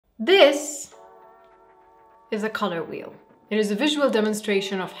This is a color wheel. It is a visual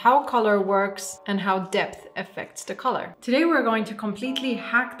demonstration of how color works and how depth affects the color. Today we're going to completely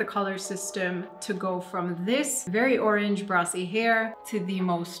hack the color system to go from this very orange brassy hair to the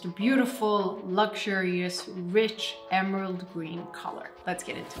most beautiful, luxurious, rich emerald green color. Let's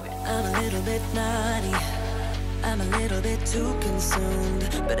get into it. I'm a little bit naughty. I'm a little bit too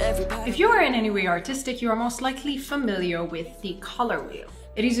consumed, but everybody... If you are in any way artistic, you are most likely familiar with the color wheel.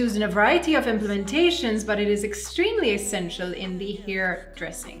 It is used in a variety of implementations, but it is extremely essential in the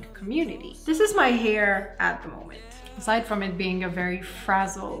hairdressing community. This is my hair at the moment. Aside from it being a very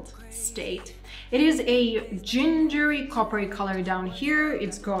frazzled state, it is a gingery coppery color down here.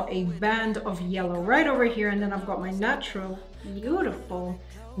 It's got a band of yellow right over here, and then I've got my natural, beautiful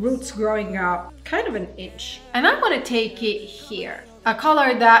roots growing out kind of an inch. And I want to take it here. A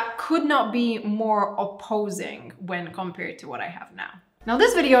color that could not be more opposing when compared to what I have now. Now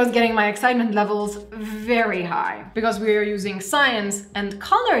this video is getting my excitement levels very high because we are using science and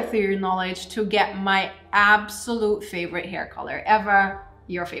color theory knowledge to get my absolute favorite hair color ever,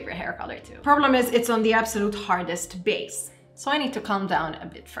 your favorite hair color too. Problem is, it's on the absolute hardest base. So I need to calm down a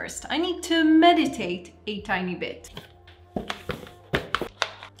bit first. I need to meditate a tiny bit.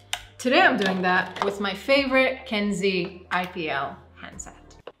 Today I'm doing that with my favorite Cini IPL handset,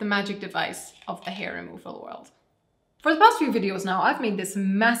 the magic device of the hair removal world. For the past few videos now, I've made this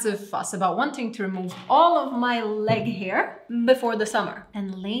massive fuss about wanting to remove all of my leg hair before the summer.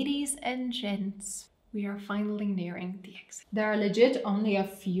 And ladies and gents, we are finally nearing the exit. There are legit only a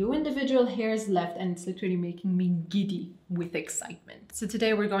few individual hairs left, and it's literally making me giddy with excitement. So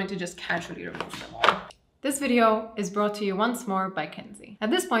today we're going to just casually remove them all. This video is brought to you once more by Cini.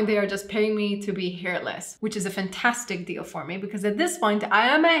 At this point, they are just paying me to be hairless, which is a fantastic deal for me because at this point, I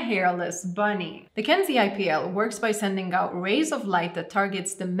am a hairless bunny. The Cini IPL works by sending out rays of light that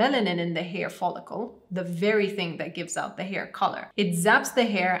targets the melanin in the hair follicle, the very thing that gives out the hair color. It zaps the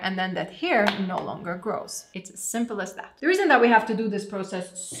hair and then that hair no longer grows. It's as simple as that. The reason that we have to do this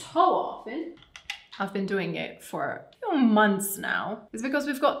process so often, I've been doing it for a few months now, is because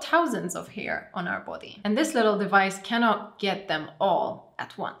we've got thousands of hair on our body. And this little device cannot get them all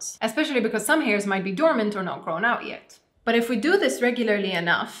at once, especially because some hairs might be dormant or not grown out yet. But if we do this regularly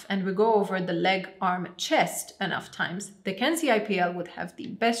enough and we go over the leg, arm, chest enough times, the Cini IPL would have the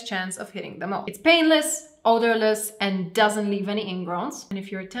best chance of hitting them all. It's painless, odorless, and doesn't leave any ingrowns. And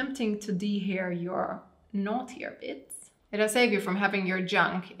if you're attempting to dehair your naughtier bits, it'll save you from having your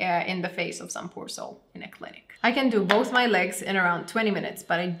junk in the face of some poor soul in a clinic. I can do both my legs in around 20 minutes,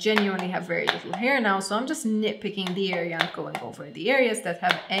 but I genuinely have very little hair now, so I'm just nitpicking the area and going over the areas that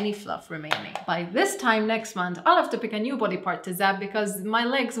have any fluff remaining. By this time next month, I'll have to pick a new body part to zap because my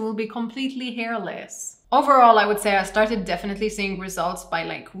legs will be completely hairless. Overall, I would say I started definitely seeing results by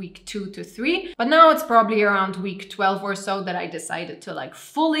like week 2 to 3, but now it's probably around week 12 or so that I decided to like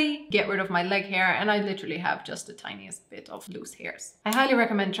fully get rid of my leg hair, and I literally have just the tiniest bit of loose hairs. I highly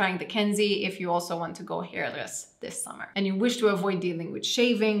recommend trying the Cini if you also want to go hairless this summer and you wish to avoid dealing with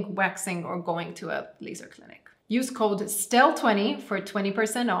shaving, waxing, or going to a laser clinic. Use code STELL20 for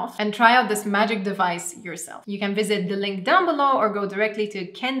 20% off and try out this magic device yourself. You can visit the link down below or go directly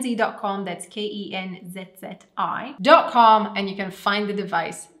to kenzi.com, that's KENZZI.com, and you can find the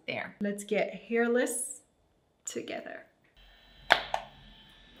device there. Let's get hairless together.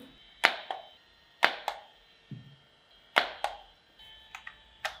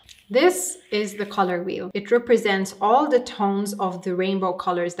 This is the color wheel. It represents all the tones of the rainbow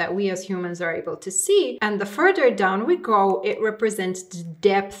colors that we as humans are able to see. And the further down we go, it represents the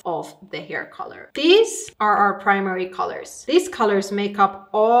depth of the hair color. These are our primary colors. These colors make up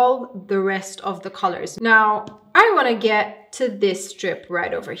all the rest of the colors. Now, I want to get to this strip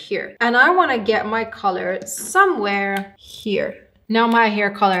right over here. And I want to get my color somewhere here. Now my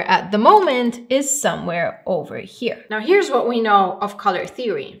hair color at the moment is somewhere over here. Now here's what we know of color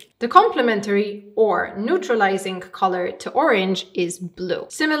theory. The complementary or neutralizing color to orange is blue.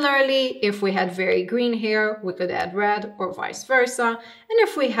 Similarly, if we had very green hair, we could add red or vice versa. And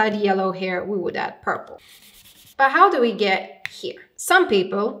if we had yellow hair, we would add purple. But how do we get here? Some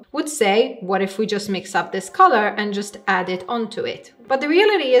people would say, what if we just mix up this color and just add it onto it? But the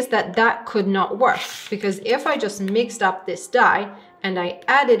reality is that that could not work, because if I just mixed up this dye and I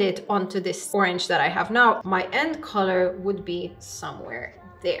added it onto this orange that I have now, my end color would be somewhere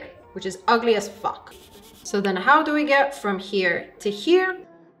there, which is ugly as fuck. So then how do we get from here to here?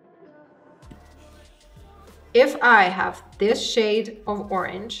 If I have this shade of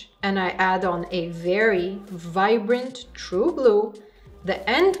orange and I add on a very vibrant true blue, the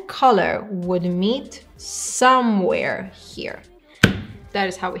end color would meet somewhere here. that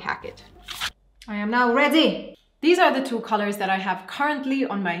is how we hack it. I am now ready. These are the two colors that I have currently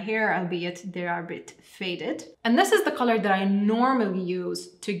on my hair, albeit they are a bit faded. And this is the color that I normally use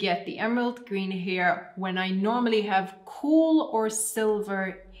to get the emerald green hair when I normally have cool or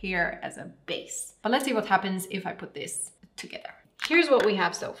silver hair as a base. But let's see what happens if I put this together. Here's what we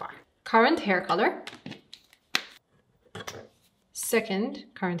have so far. Current hair color. Second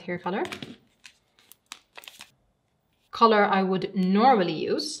current hair color. Color I would normally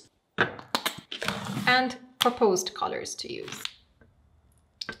use. And proposed colors to use.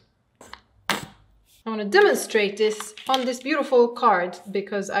 I want to demonstrate this on this beautiful card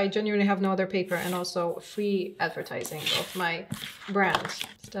because I genuinely have no other paper, and also free advertising of my brand,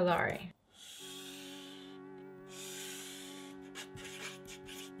 Stella.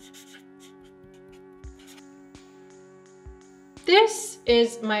 This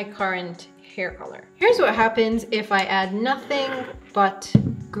is my current hair color. Here's what happens if I add nothing but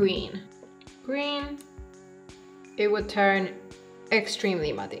green. Green, it would turn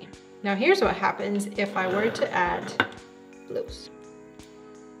extremely muddy. Now here's what happens if I were to add blues.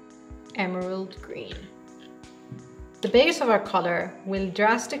 Emerald green. The base of our color will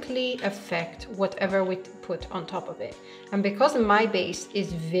drastically affect whatever we put on top of it. And because my base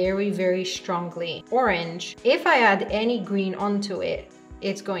is very, very strongly orange, if I add any green onto it,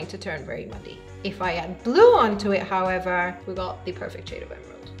 it's going to turn very muddy. If I add blue onto it, however, we got the perfect shade of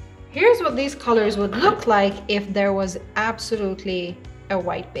emerald. Here's what these colors would look like if there was absolutely a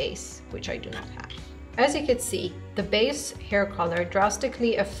white base, which I do not have. As you can see, the base hair color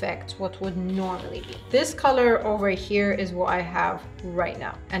drastically affects what would normally be. This color over here is what I have right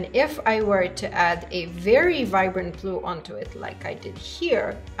now. And if I were to add a very vibrant blue onto it like I did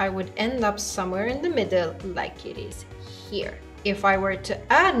here, I would end up somewhere in the middle like it is here. If I were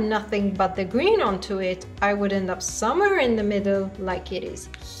to add nothing but the green onto it, I would end up somewhere in the middle like it is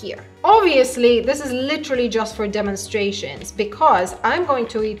here. Obviously, this is literally just for demonstrations because I'm going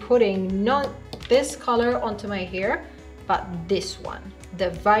to be putting not this color onto my hair, but this one,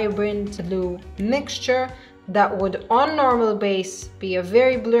 the vibrant blue mixture that would on normal base be a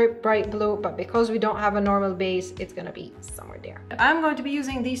very bright blue, but because we don't have a normal base, it's gonna be somewhere there. I'm going to be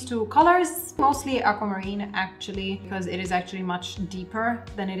using these two colors, mostly aquamarine actually, because it is actually much deeper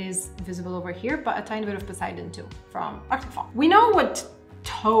than it is visible over here, but a tiny bit of Poseidon too from Arctic Fall. We know what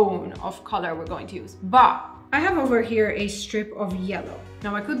tone of color we're going to use, but I have over here a strip of yellow.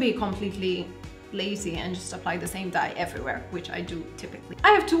 Now I could be completely lazy and just apply the same dye everywhere, which I do typically.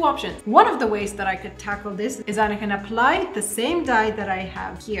 I have two options. One of the ways that I could tackle this is that I can apply the same dye that I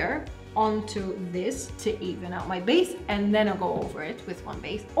have here onto this to even out my base, and then I'll go over it with one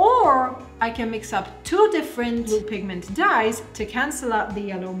base. Or I can mix up two different blue pigment dyes to cancel out the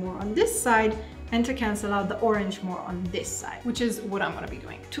yellow more on this side and to cancel out the orange more on this side, which is what I'm gonna be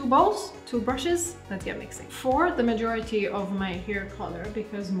doing. Two bowls, two brushes, let's get mixing. For the majority of my hair color,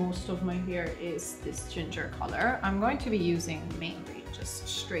 because most of my hair is this ginger color, I'm going to be using mainly just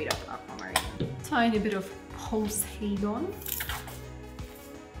straight up aquamarine. Tiny bit of Poseidon.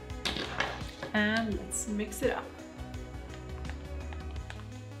 And let's mix it up.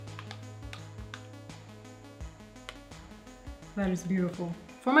 That is beautiful.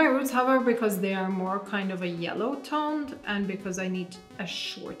 For my roots, however, because they are more kind of a yellow toned and because I need a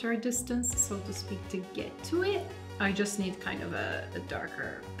shorter distance, so to speak, to get to it, I just need kind of a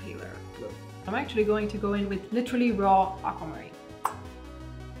darker, paler blue. I'm actually going to go in with literally raw aquamarine.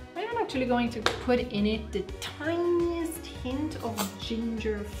 I am actually going to put in it the tiniest hint of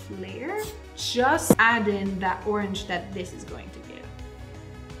ginger flare, just add in that orange that this is going to give.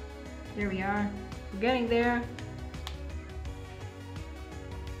 There we are, we're getting there.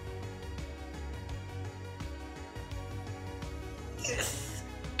 Yes!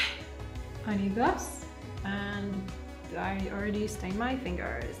 I need this, and I already stained my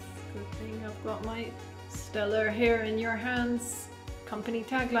fingers. Good thing I've got my stellar hair in your hands company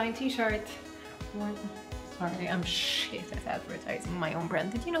tagline t-shirt. Sorry, I'm shit at advertising my own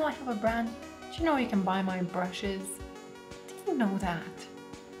brand. Did you know I have a brand? Did you know you can buy my brushes? Did you know that?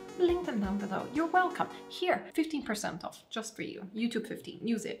 Link them down below. You're welcome. Here, 15% off just for you. YouTube 15.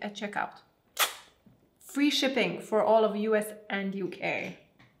 Use it at checkout. Free shipping for all of US and UK.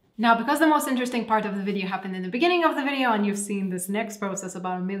 Now, because the most interesting part of the video happened in the beginning of the video and you've seen this next process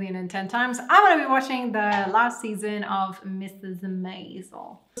about 1,010,000 times, I'm gonna be watching the last season of Mrs.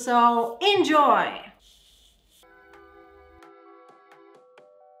 Maisel. So enjoy!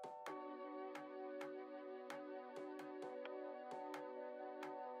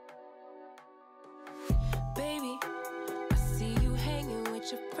 Baby, I see you hanging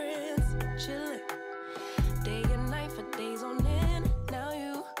with your friends, chilling. Day and night for days on end. Now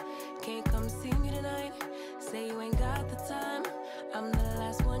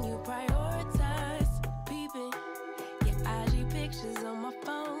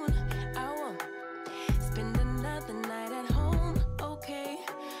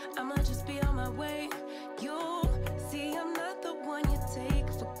way. You see, I'm not the one you take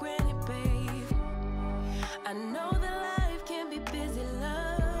for granted, babe. I know that life can be busy,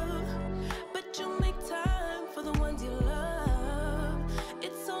 love, but you make time for the ones you love.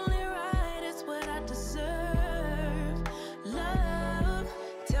 It's only right, it's what I deserve. Love,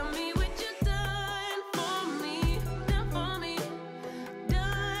 tell me what you done for me, done for me,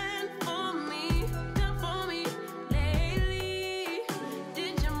 done for me, done for me lately.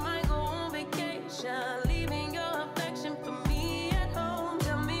 Did your mind go on vacation, leaving your affection for me at home?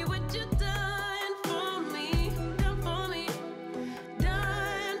 Tell me what you done for me, done for me,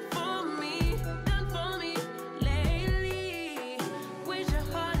 done for me, done for me lately. Where's your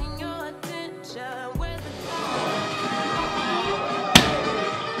heart and your attention? Where's the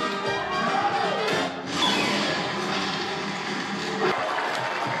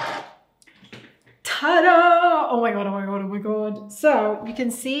Ta-da! Oh my god, oh my god, oh my god. So you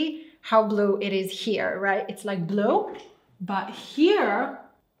can see how blue it is here, right? It's like blue, but here,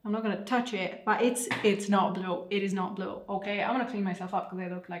 I'm not gonna touch it, but it's not blue. It is not blue, okay? I'm gonna clean myself up because I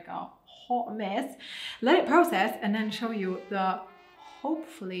look like a hot mess. Let it process and then show you the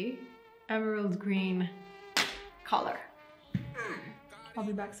hopefully emerald green color. I'll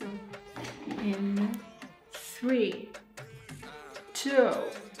be back soon. In 3, 2,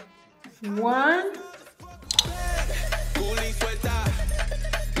 1.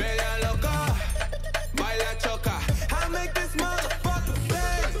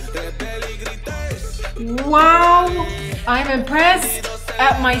 Wow, I'm impressed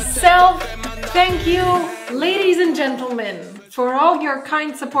at myself. Thank you, ladies and gentlemen, for all your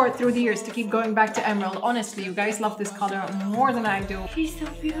kind support through the years to keep going back to emerald. Honestly, you guys love this color more than I do. He's so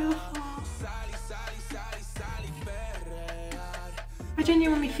beautiful. I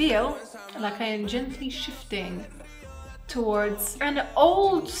genuinely feel like I am gently shifting towards an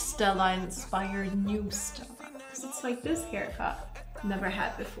old Stella inspired new Stella. Because it's like this haircut. Never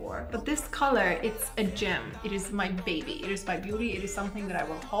had before. But this color, it's a gem. It is my baby. It is my beauty. It is something that I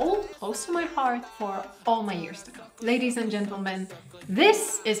will hold close to my heart for all my years to come. Ladies and gentlemen,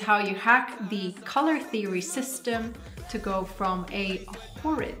 this is how you hack the color theory system to go from a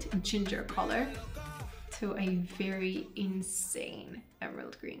horrid ginger color to a very insane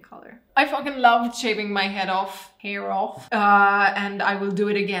emerald green color. I fucking loved shaving my hair off, and I will do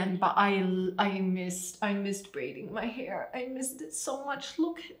it again, but I missed braiding my hair. I missed it so much.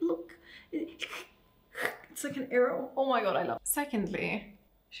 Look, it's like an arrow. Oh my god, I love it. Secondly,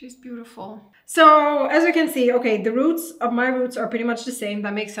 she's beautiful. So as you can see, okay, the roots of my roots are pretty much the same.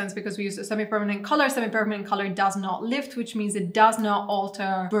 That makes sense because we use a semi-permanent color. Semi-permanent color does not lift, which means it does not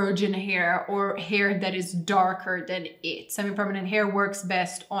alter virgin hair or hair that is darker than it. Semi-permanent hair works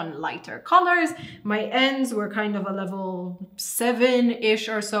best on lighter colors. My ends were kind of a level 7-ish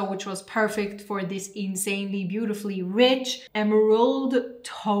or so, which was perfect for this insanely beautifully rich emerald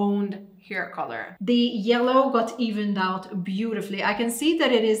toned hair color. The yellow got evened out beautifully. I can see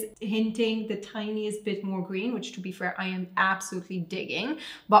that it is hinting the tiniest bit more green, which to be fair, I am absolutely digging.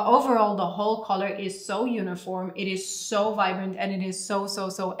 But overall, the whole color is so uniform. It is so vibrant and it is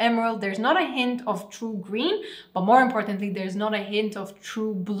so emerald. There's not a hint of true green, but more importantly, there's not a hint of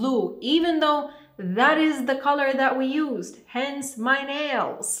true blue, even though that is the color that we used, hence my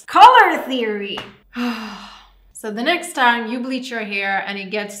nails. Color theory. So the next time you bleach your hair and it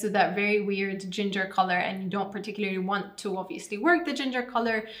gets to that very weird ginger color and you don't particularly want to obviously work the ginger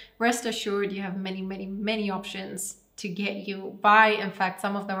color, rest assured you have many options to get you by. In fact,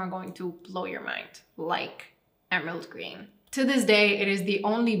 some of them are going to blow your mind, like emerald green. To this day, it is the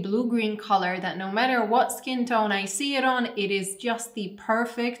only blue-green color that no matter what skin tone I see it on, it is just the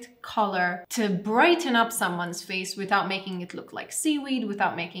perfect color to brighten up someone's face without making it look like seaweed,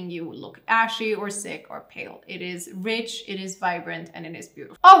 without making you look ashy or sick or pale. It is rich, it is vibrant, and it is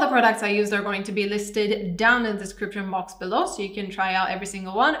beautiful. All the products I used are going to be listed down in the description box below, so you can try out every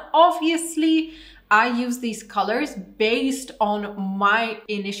single one. Obviously, I use these colors based on my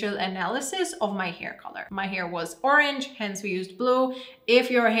initial analysis of my hair color. My hair was orange, hence we used blue. If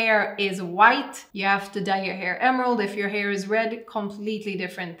your hair is white, you have to dye your hair emerald. If your hair is red, completely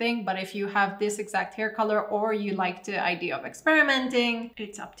different thing. But if you have this exact hair color or you like the idea of experimenting,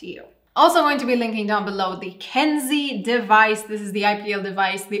 it's up to you. Also going to be linking down below the Cini device. This is the IPL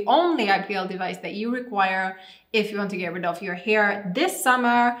device, the only IPL device that you require If you want to get rid of your hair this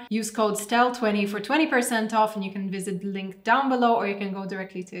summer, use code STELL20 for 20% off, and you can visit the link down below, or you can go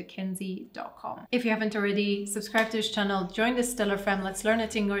directly to kenzie.com. If you haven't already, subscribe to this channel, join the Stellar fam, let's learn a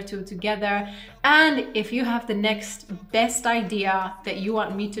thing or two together. And if you have the next best idea that you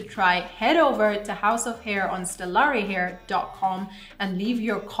want me to try, head over to House of Hair on stellarihair.com and leave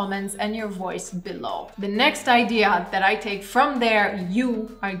your comments and your voice below. The next idea that I take from there,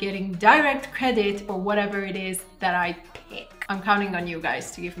 you are getting direct credit for whatever it is that I pick. I'm counting on you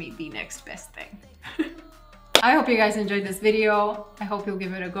guys to give me the next best thing. I hope you guys enjoyed this video. I hope you'll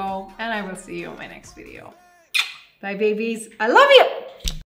give it a go, and I will see you in my next video. Bye babies, I love you!